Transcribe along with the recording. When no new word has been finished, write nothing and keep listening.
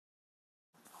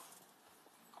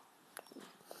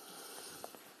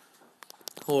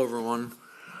Hello everyone,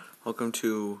 welcome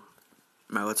to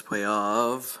my Let's Play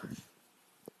of,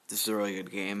 this is a really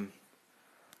good game,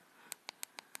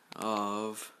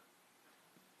 of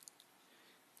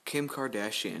Kim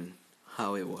Kardashian,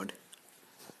 Hollywood.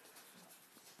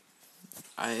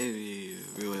 I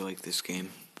really like this game.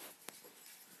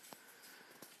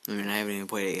 I mean, I haven't even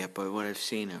played it yet, but what I've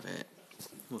seen of it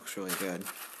looks really good.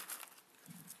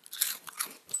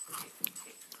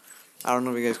 I don't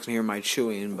know if you guys can hear my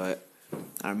chewing, but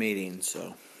I'm eating,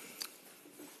 so.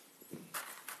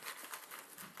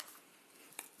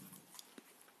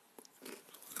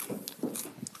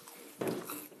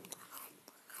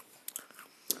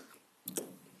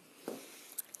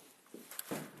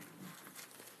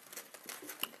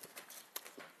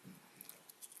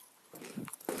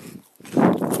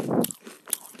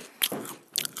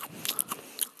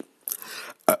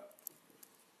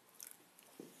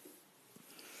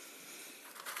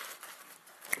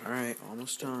 Alright,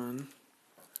 almost done.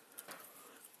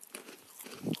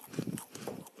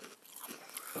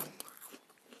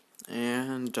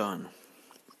 And done.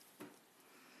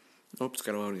 Oops,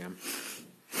 gotta load again.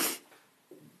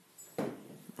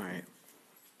 Alright.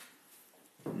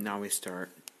 Now we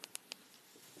start.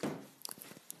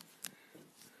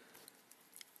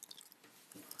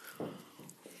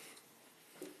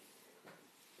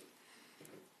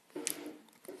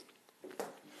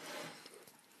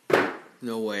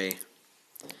 No way.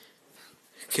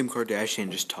 Kim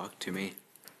Kardashian just talked to me.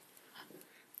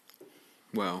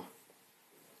 Well,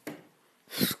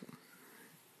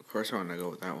 of course I want to go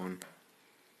with that one.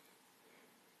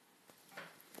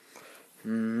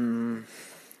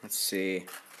 Let's see.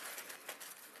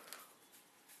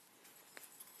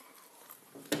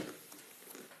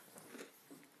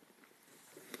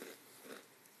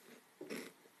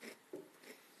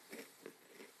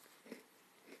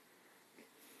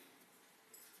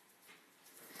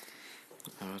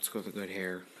 Let's go with the good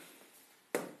hair.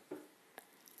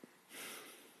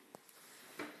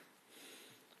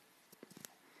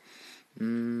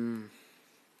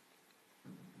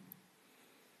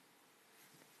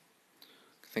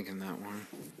 Thinking that one.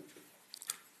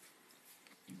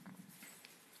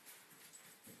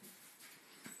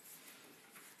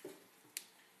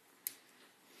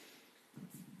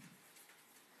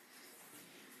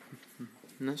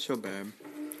 Not so bad.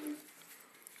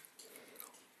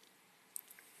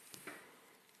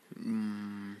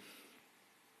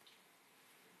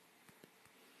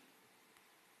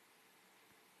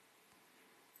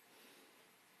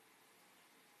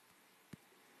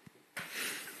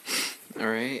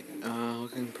 Alright,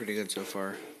 looking pretty good so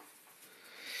far.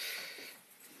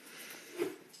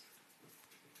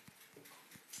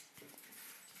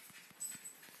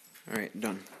 Alright,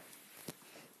 done.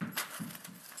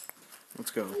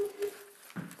 Let's go.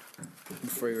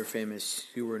 Before you were famous,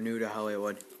 you were new to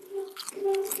Hollywood.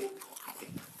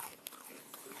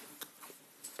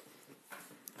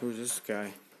 Who's this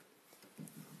guy?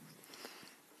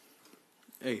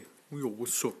 Hey, yo,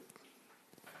 what's up?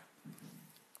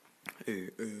 Hey,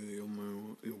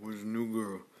 man, it was a new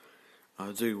girl.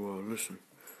 I'll tell you what, listen.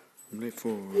 I'm late for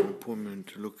an appointment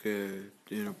to look at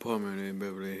an apartment in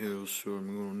Beverly Hills, so I'm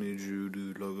gonna need you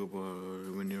to log up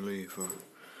when you leave.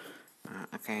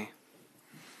 Okay.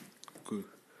 Good.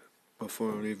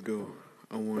 Before I leave though,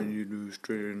 I want you to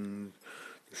straighten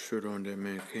the shirt on that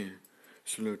mannequin.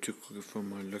 It's a little too quick for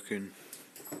my looking.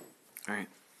 Alright.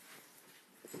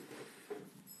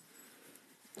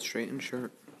 Straighten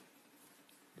shirt.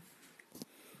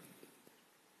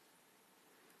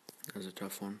 That was a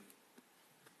tough one.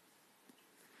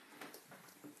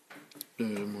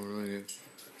 That's more like it.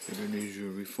 And I need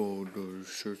you to refold those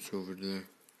shirts over there.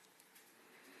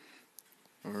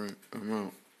 Alright, I'm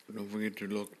out. Don't forget to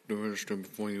lock the register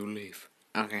before you leave.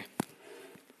 Okay.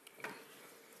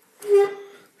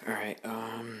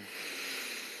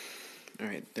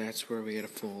 Alright, that's where we gotta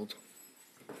fold.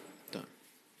 Done.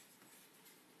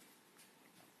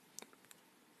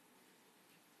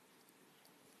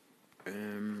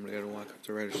 We gotta lock up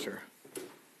the register.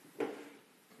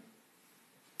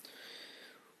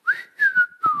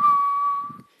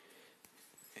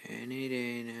 Any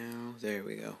day now. There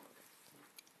we go.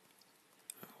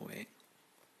 Oh, wait.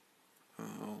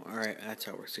 Oh, alright, that's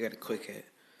how it works. You gotta click it.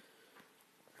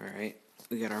 Alright,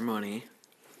 we got our money.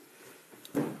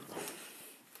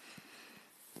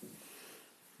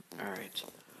 Alright.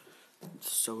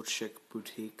 So Chic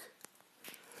Boutique.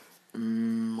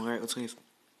 Alright, let's leave.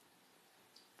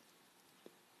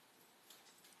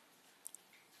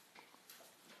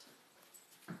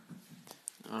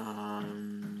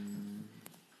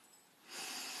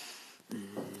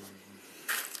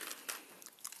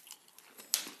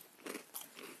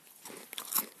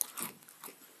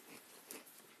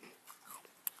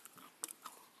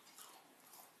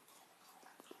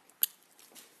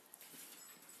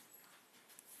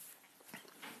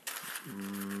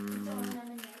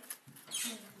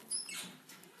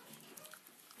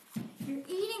 You're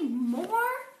eating more?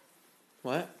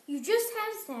 What? You just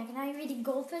had a snack, and now you're eating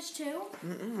goldfish too?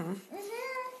 Mm-mm.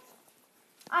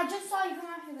 I just saw you come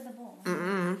out here with a bowl.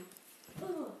 Mm-mm.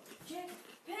 Ooh, Jake,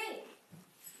 hey!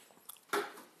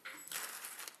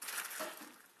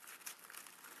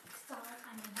 Stop,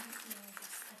 I'm not serious.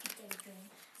 It's like a daydream.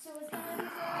 So it's gonna be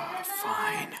forever.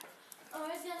 Fine. Or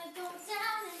it's gonna go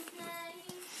down in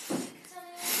flames. Tell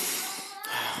me what you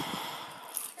want.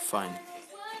 Fine.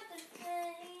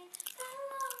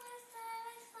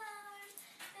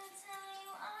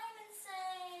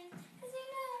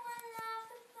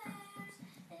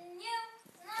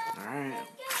 Alright.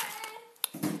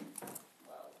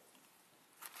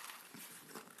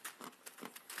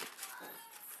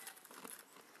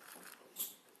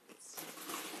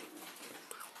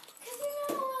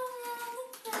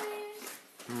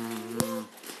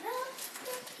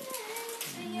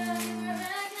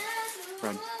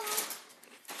 Run.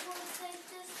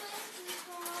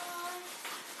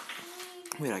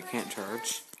 Wait, I can't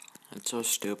charge? That's so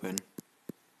stupid.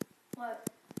 What?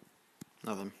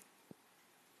 Nothing.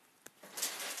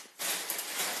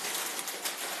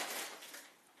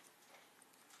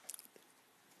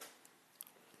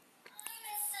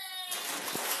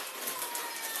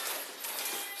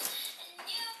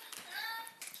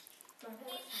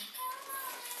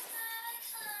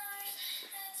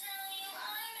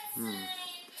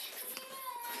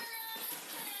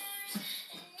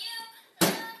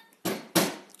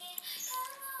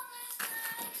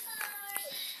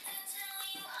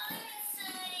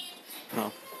 Oh.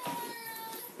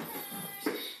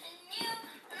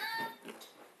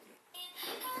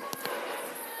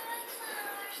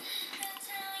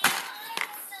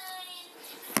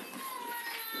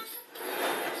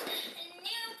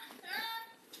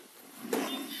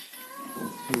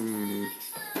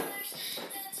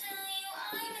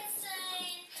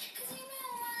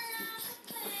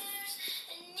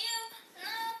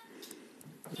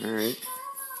 Alright.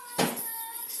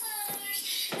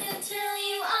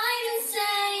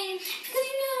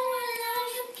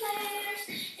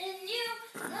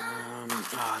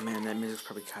 Oh man, that music's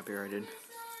probably copyrighted.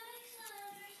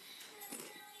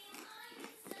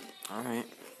 Alright.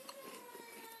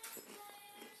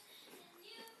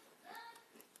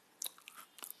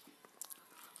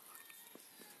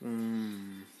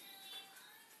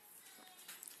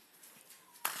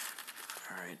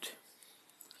 Alright.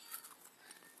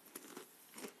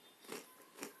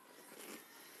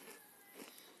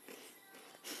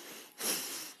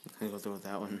 I'm gonna go through with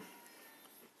that one.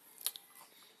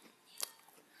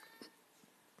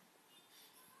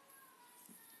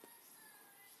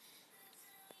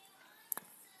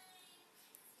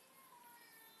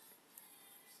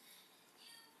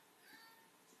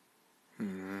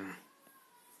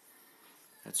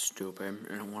 That's stupid.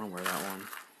 I don't want to wear that one.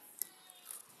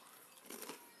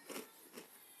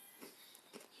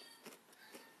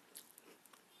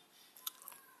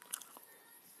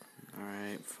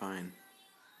 Alright, fine.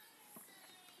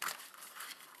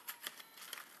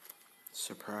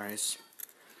 Surprise.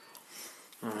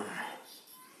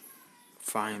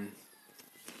 Fine.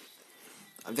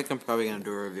 I think I'm probably going to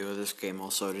do a review of this game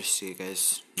also, just so you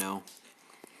guys know.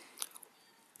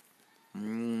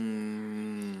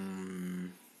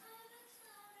 I'm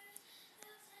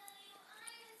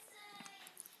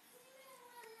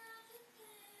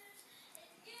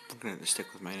going to stick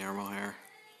with my normal hair.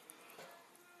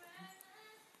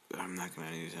 I'm not going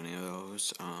to use any of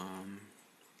those.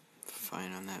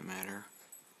 Fine on that matter.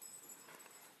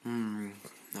 I'm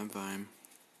fine.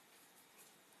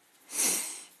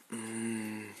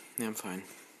 Yeah, I'm fine.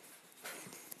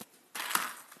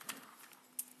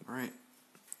 Alright,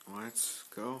 let's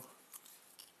go.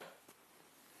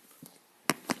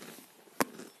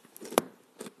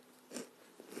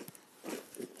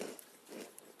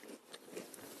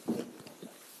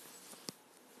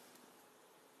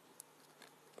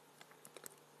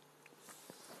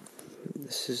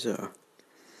 This is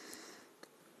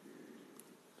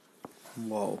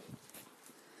whoa.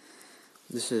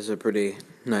 This is a pretty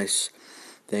nice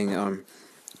thing.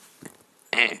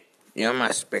 You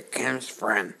must be Kim's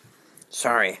friend.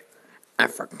 Sorry, I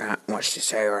forgot what she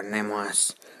said her name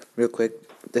was. Real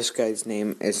quick, this guy's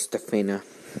name is Stefina.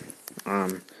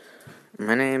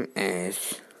 My name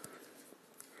is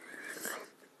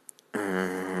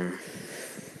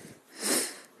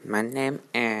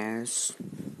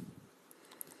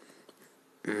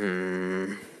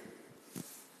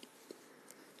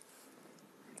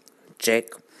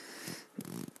Jake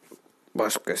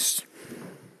Buskus.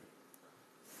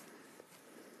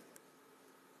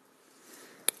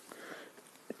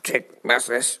 check what's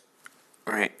this?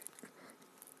 Right.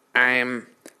 I'm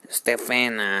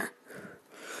Stefan.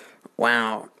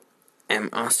 Wow. I'm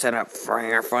all set up for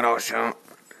your photo shoot.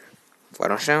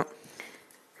 Photo shoot?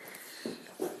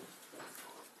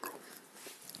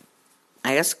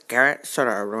 I guess Garrett sort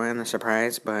of ruined the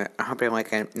surprise, but I hope you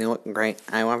like it. You look great.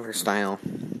 I love your style.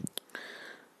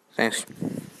 Thanks.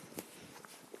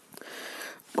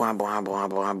 Blah, blah, blah,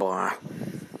 blah, blah.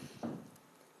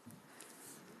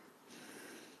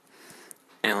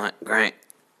 You look great.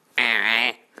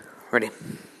 Alright. Ready?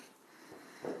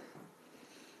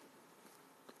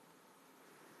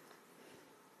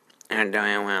 I'm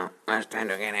doing well. Let's try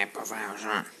to get a profile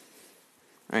shot.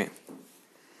 Alright.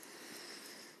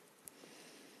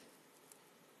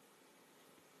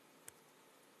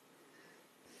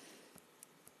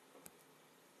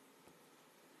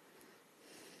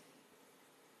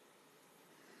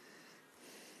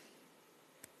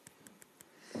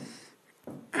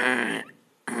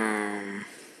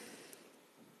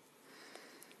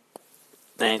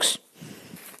 Thanks.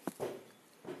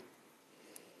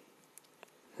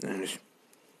 Thanks.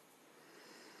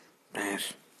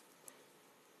 Thanks.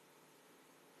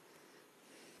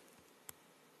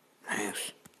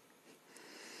 Thanks.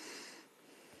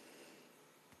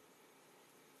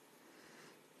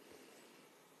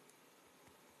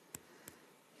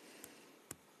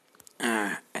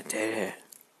 I did it.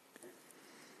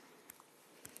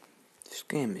 This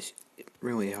game is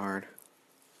really hard.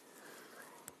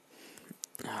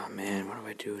 Oh man, what do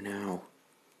I do now?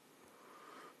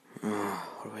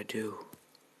 What do I do?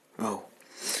 Oh,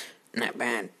 not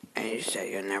bad. And you said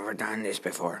you've never done this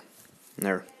before.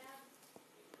 Never.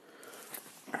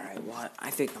 Alright, well, I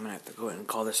think I'm gonna have to go ahead and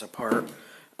call this apart.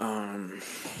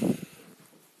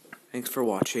 Thanks for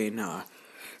watching. There'll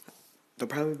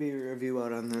probably be a review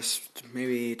out on this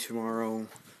maybe tomorrow.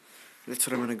 That's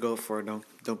what I'm gonna go for.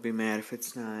 Don't be mad if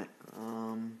it's not.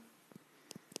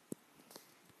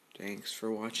 Thanks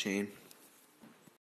for watching.